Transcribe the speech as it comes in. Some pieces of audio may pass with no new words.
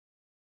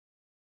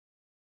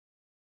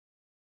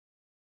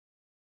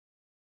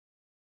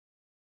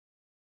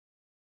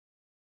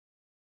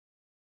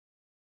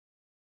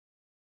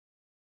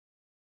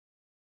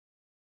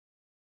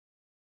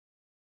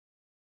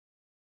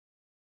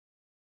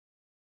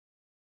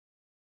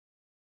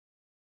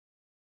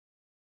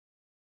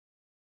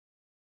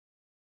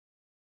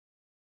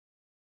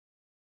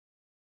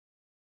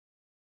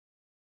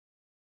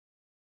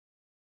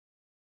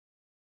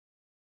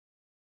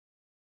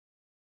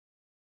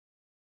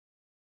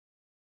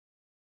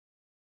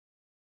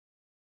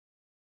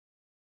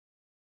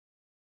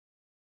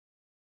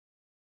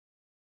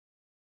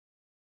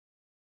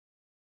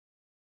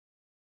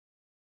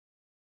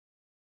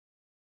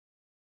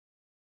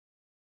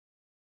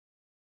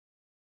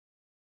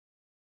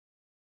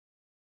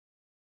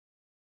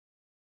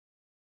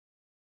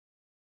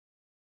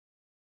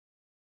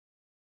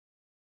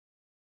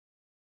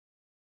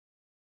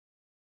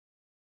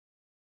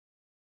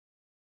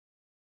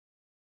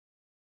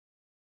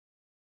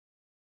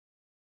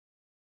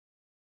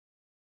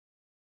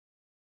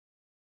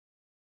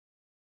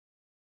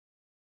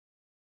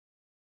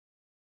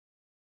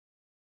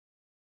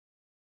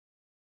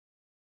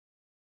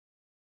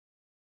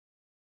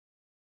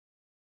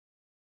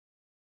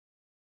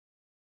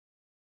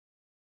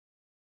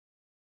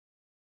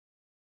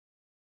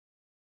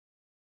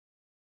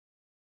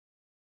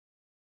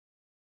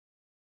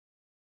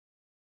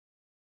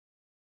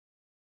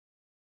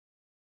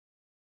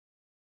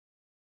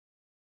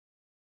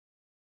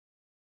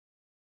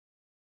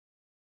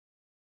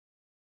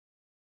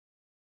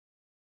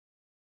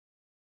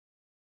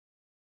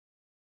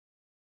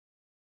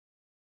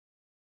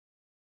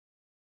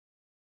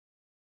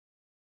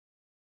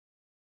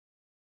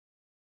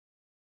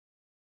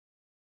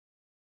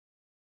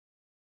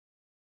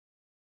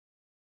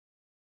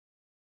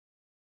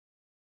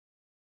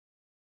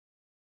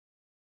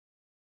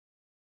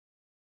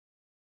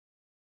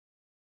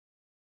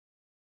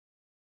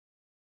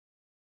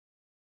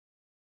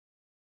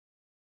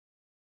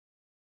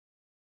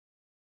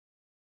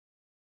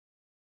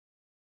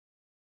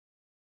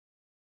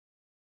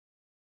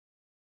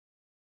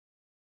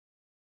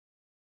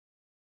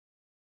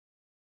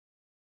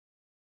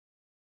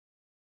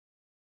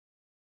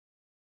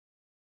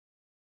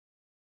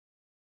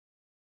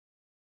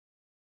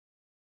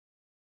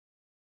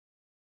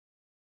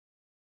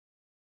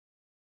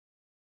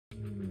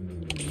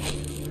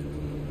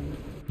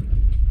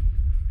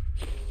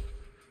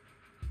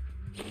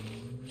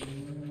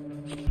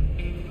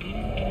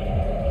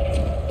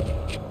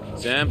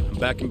Sam, I'm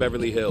back in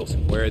Beverly Hills.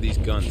 Where are these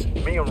guns?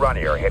 Me and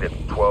Ronnie are headed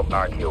to 12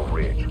 Ark Hill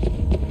Ridge.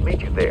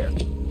 Meet you there.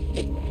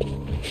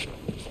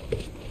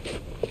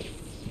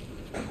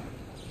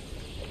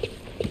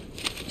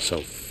 So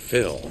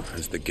Phil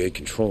has the gate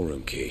control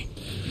room key.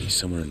 He's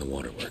somewhere in the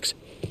waterworks.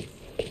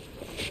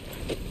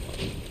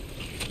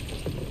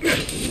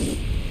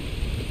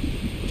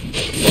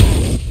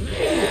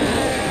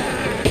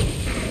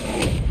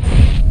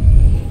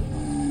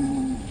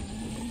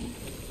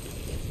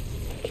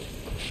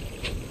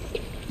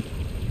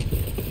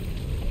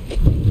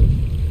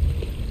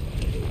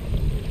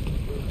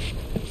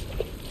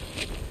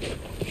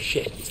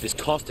 Shit, it's this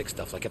caustic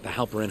stuff like at the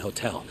Halperin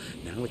Hotel.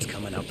 Now it's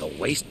coming out the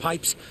waste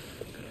pipes.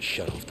 Gotta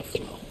shut off the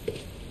flow.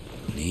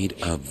 Need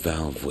a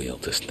valve wheel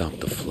to stop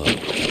the flow.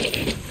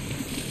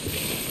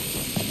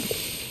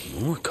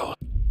 More caustic.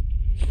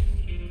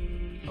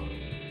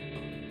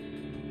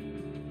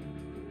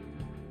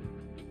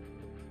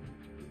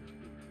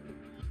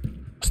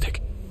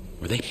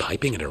 Were they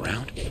piping it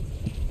around?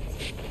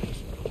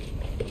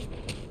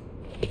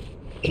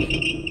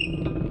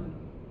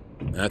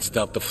 That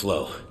stopped the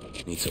flow.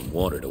 Need some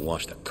water to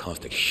wash the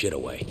caustic shit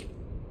away.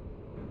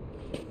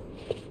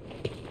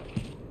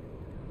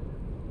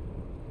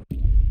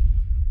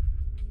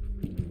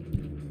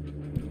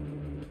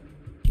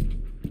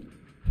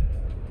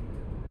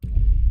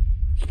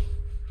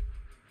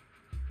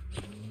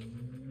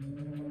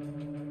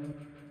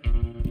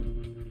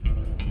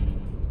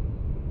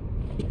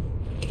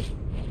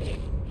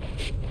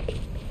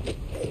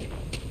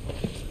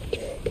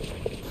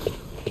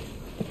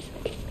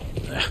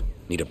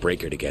 Need a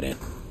breaker to get in.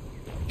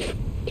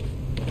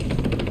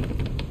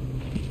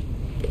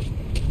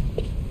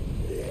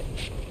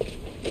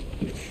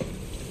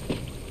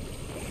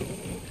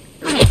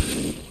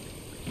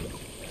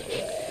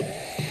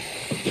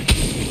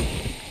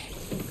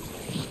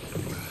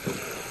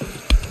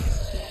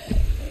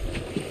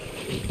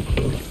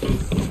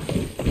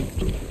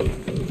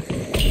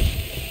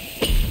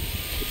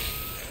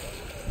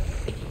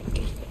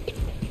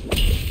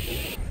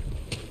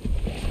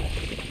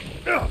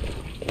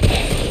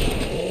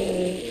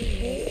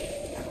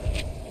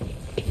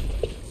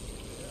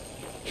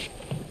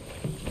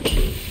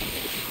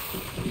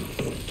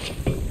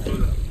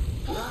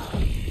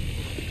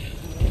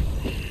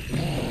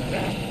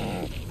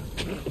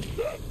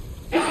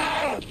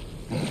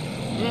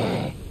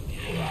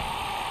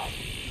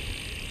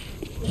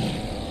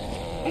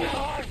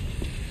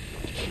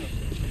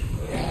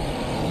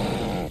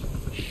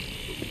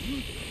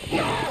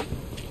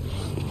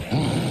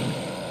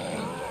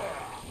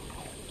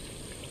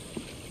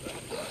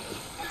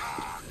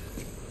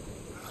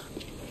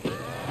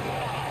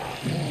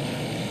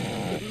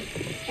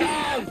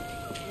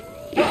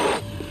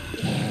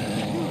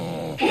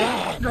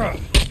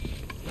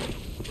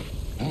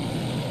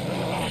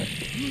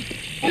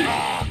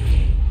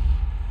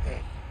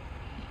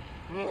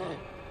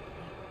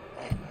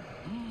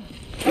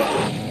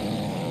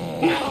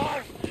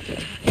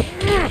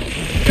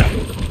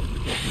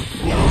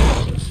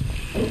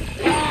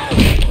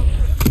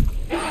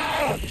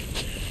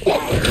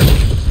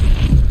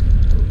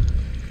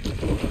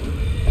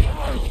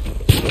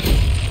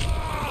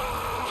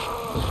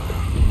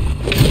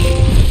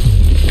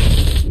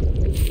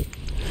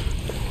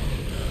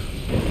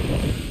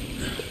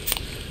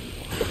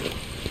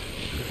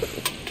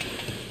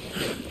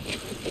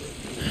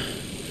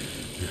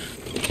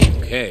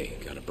 Okay,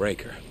 got a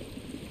breaker.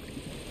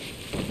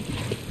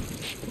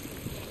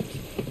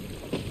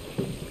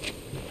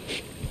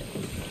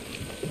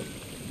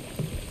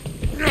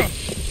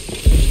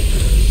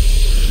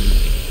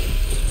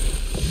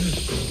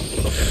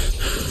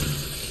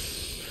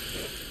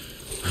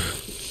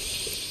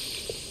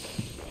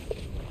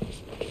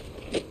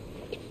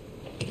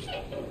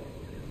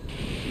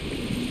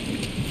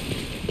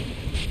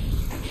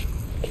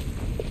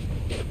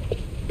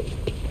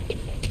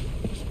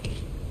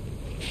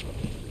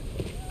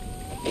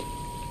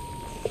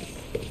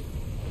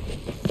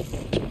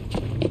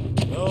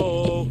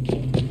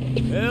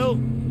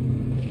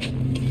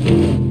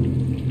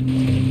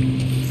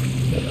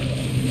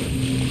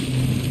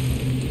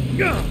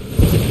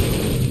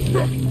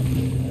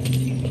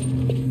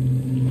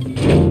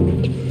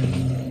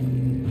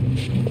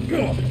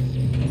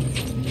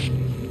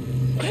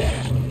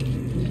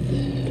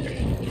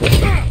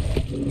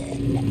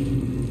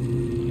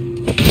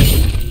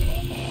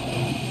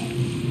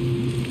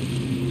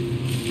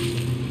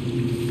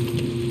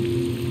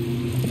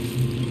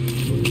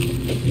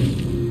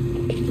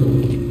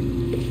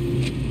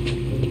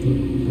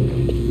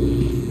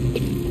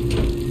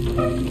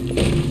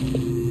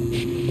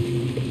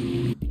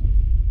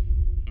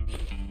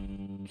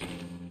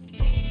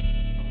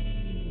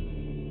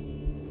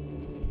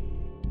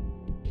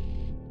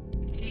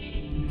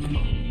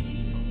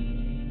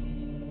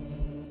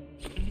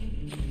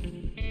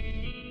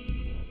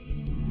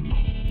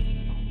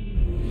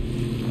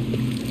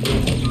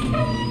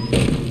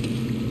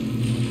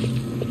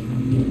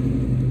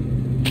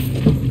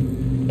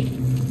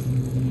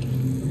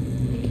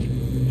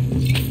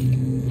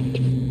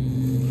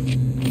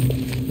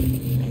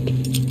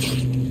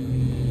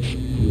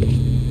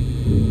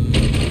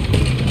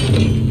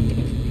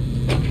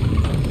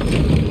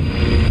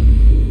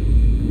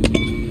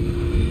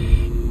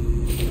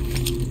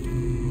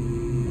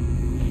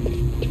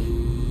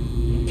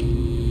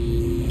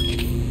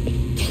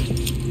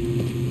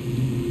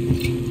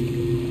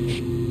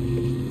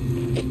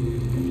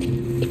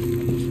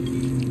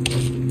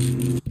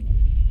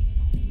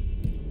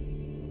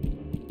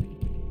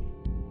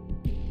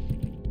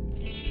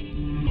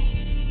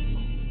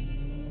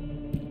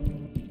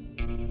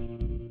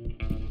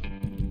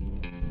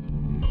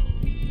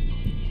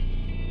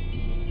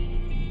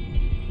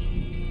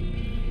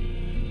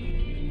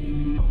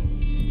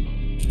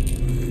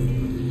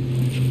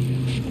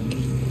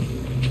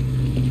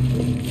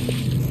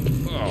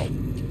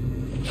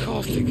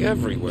 caustic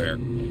everywhere.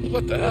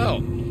 What the hell?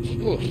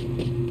 Ugh.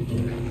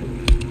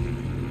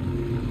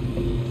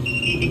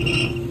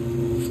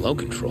 Flow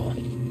control.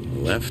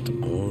 Left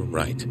or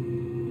right?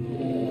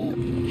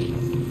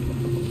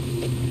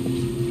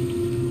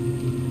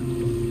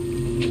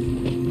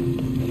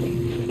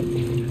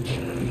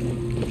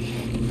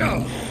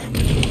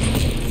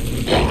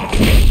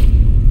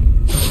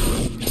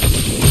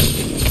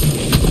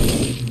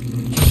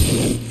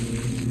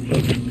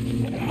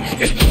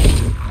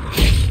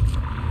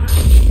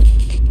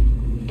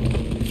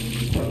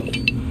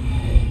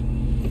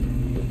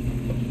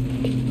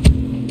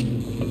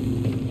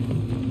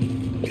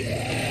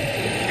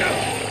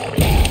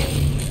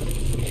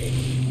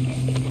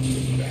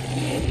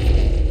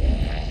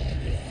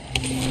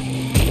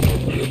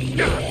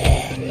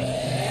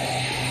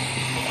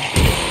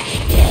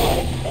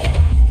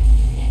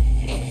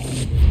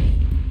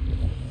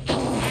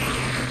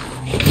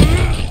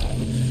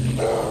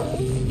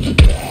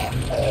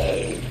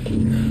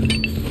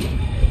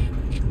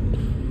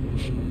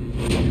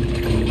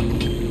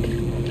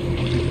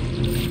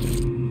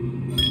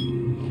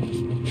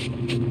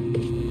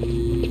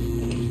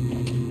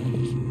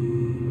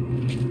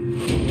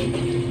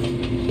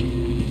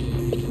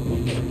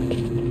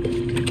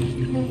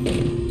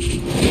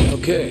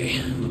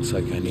 Okay, looks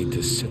like I need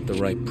to set the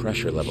right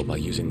pressure level by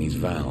using these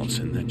valves,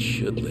 and that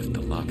should lift the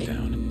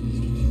lockdown.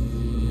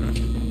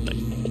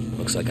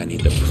 Looks like I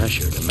need the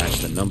pressure to match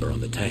the number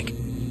on the tank.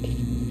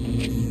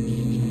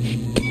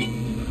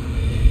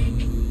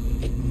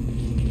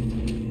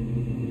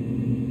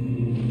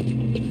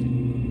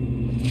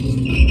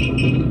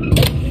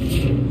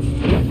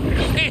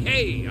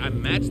 Hey, I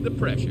matched the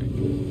pressure.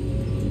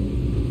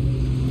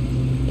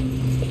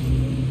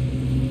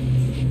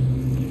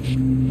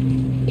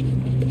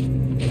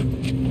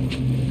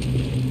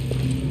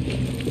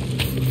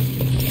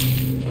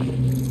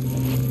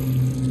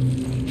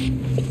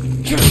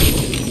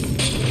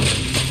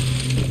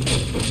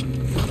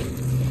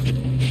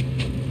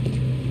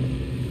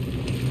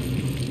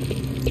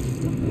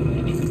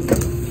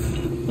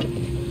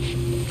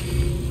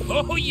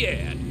 Oh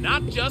yeah,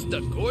 not just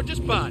a gorgeous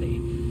body.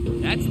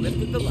 That's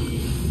lifted the lock.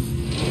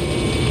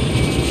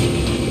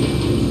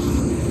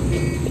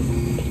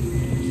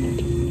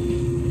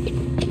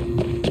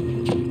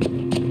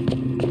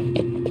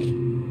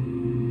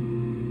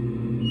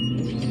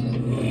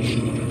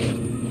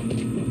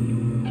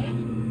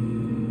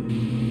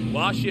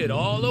 Wash it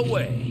all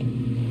away.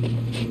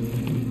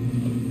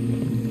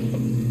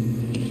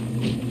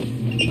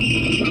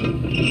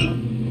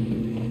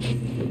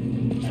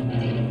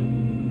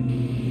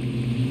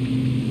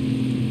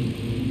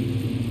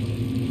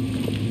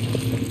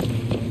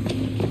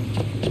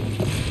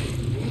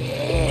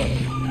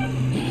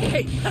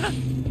 Hey,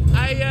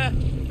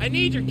 I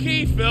need your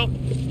key, Phil.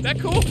 That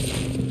cool?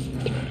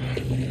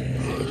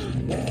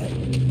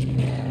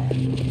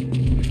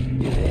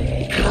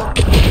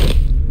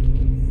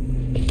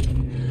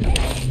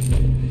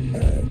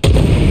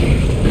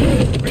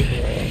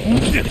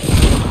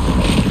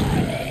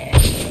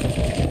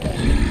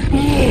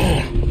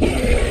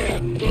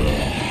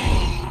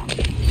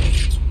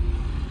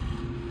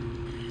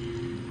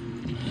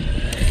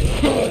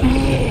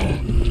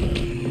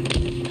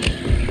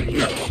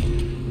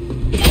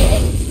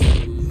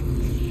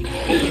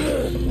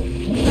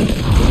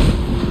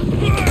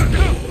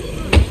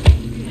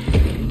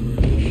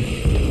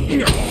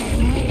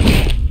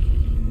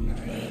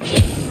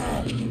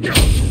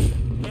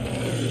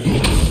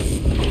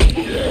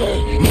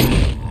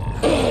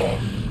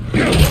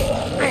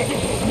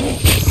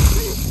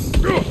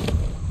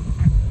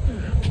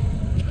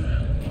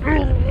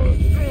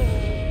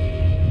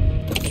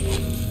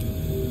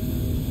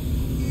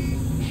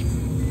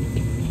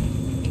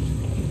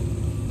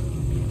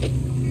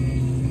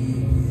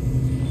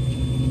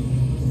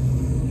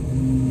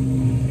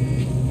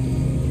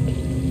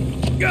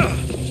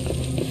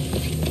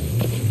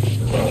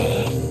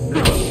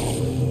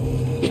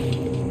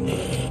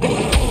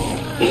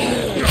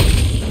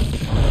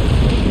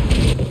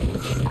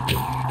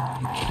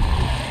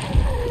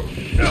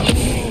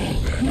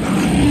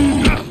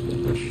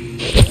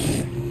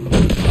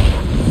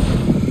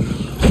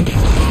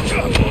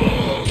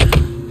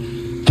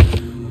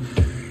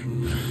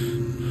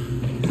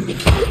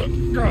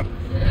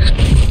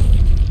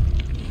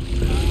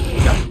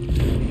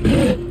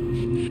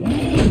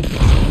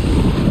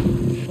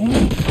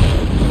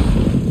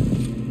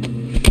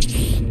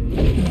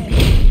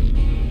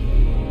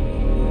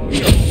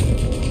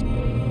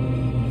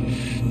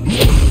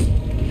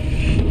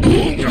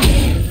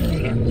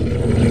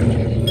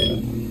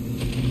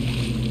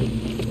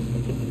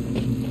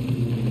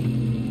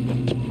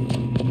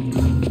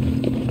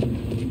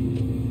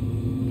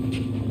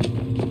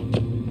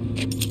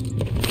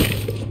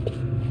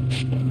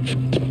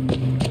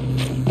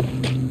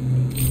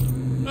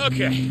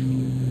 Okay,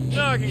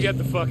 now I can get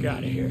the fuck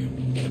out of here.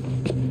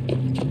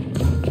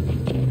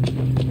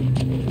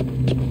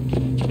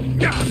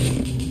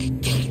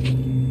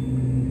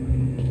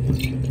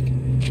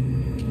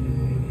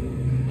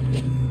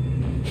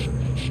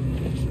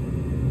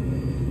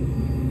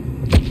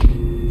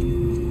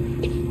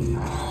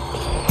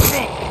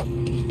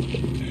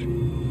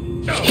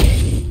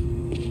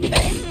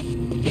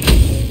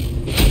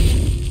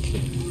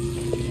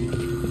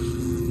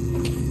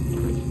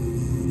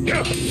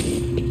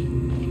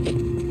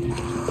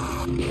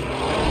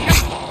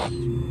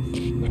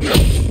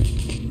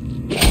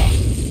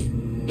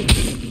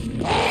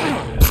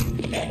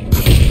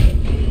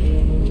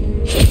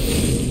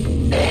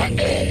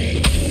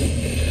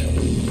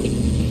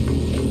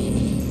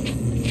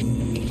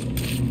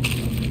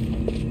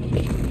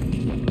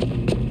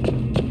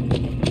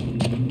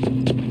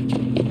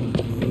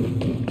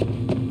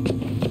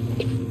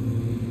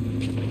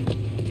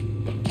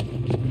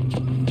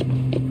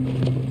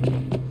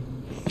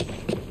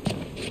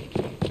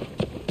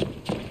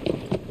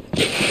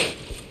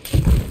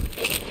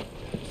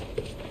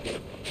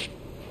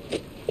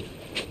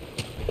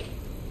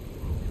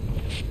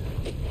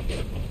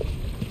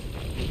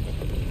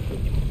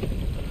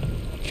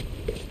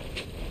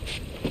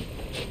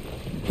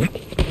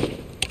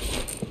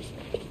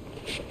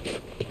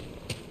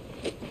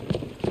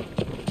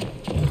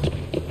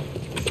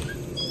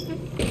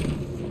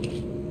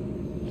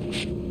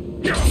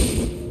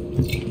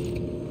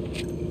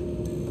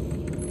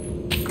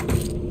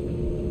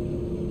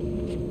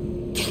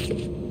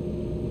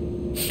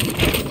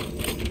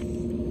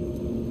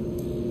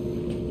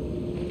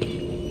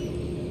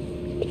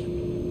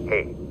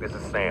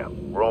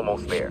 Sam. We're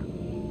almost there.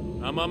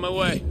 I'm on my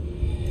way.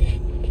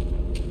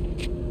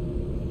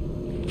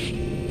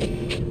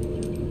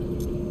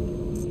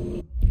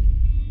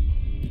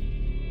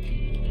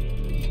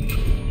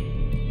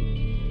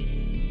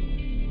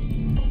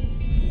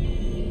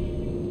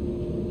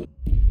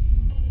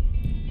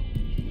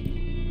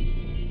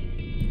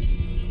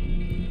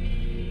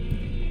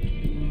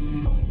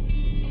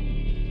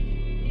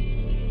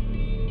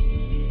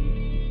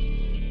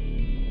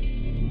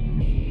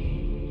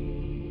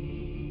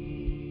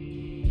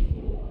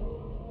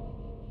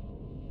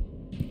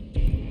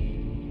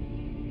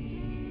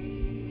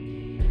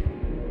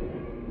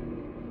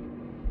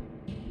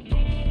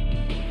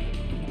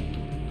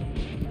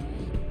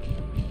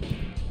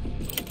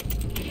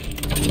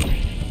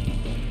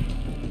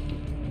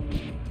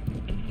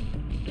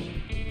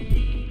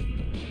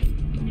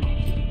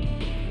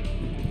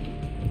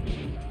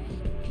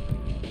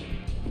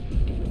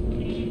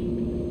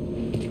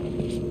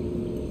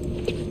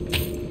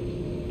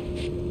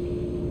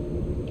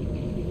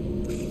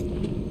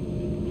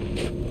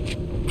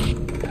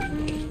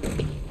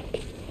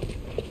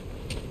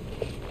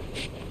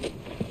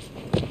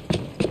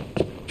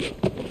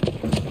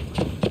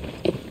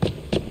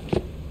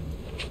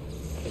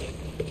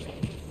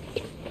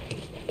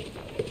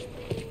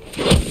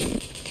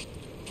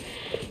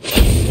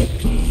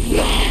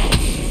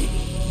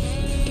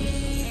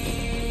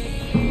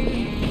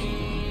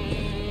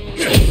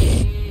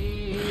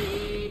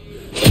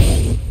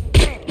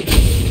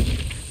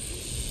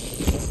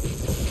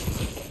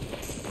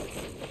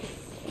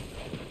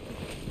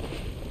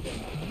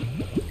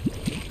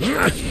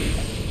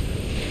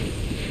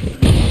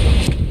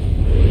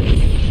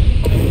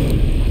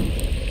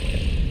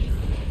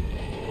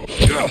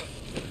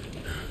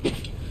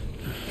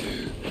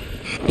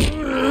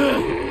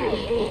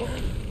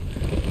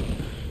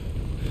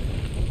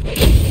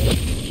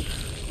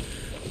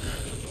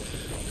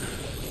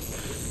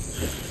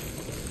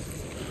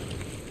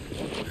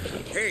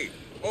 Hey,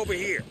 over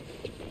here.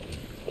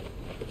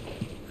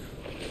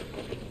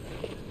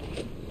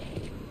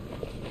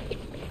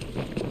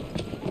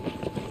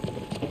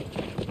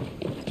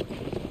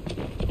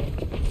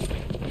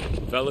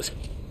 Fellas,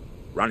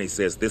 Ronnie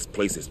says this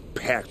place is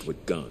packed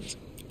with guns.